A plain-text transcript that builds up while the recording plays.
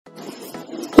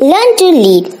Learn to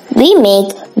lead. We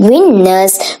make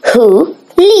winners who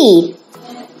lead.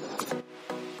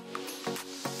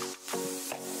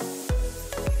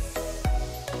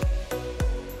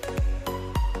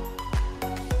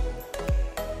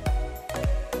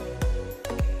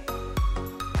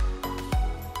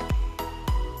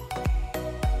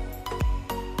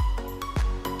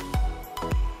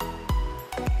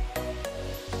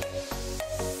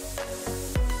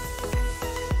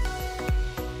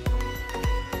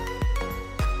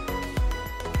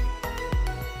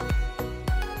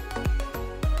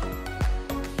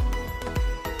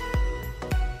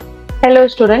 Hello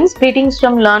students, greetings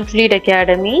from Learn to Lead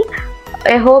Academy.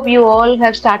 I hope you all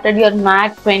have started your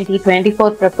MAT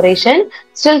 2024 preparation.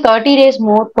 Still 30 days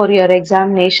more for your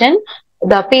examination.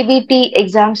 The PBT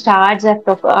exam starts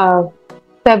after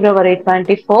February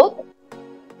 24th.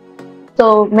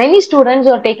 So many students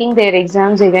are taking their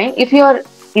exams again. If you are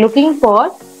looking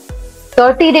for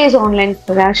 30 days online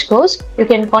crash course, you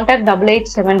can contact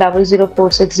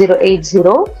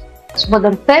 8870046080. So for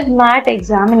the FEB MAT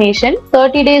examination,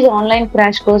 30 days online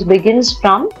crash course begins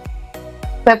from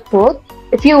Feb 4th.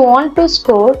 If you want to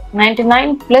score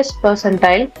 99 plus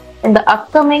percentile in the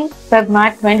upcoming FEB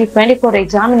MAT 2024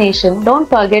 examination, don't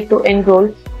forget to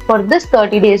enroll for this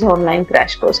 30 days online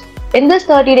crash course. In this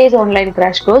 30 days online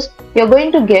crash course, you're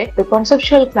going to get the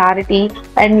conceptual clarity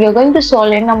and you're going to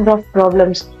solve a number of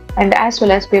problems, and as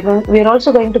well as we're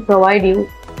also going to provide you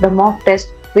the mock test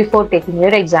before taking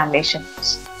your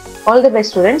examinations. All the best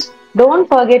students. Don't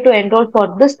forget to enroll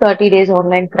for this 30 days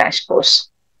online crash course.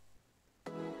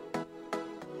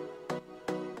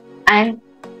 And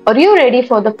are you ready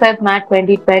for the FEB MAT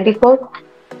 2024?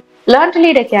 Learn to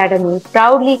Lead Academy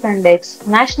proudly conducts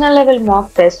national level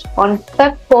mock test on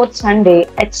Feb 4th Sunday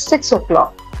at 6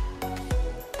 o'clock.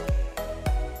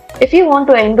 If you want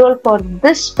to enroll for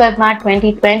this FEB MAT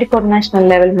 2024 national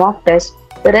level mock test,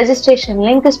 the registration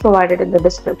link is provided in the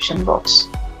description box.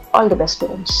 All the best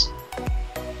students.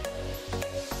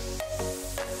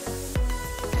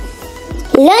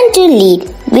 Learn to lead.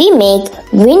 We make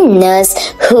winners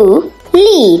who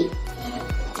lead.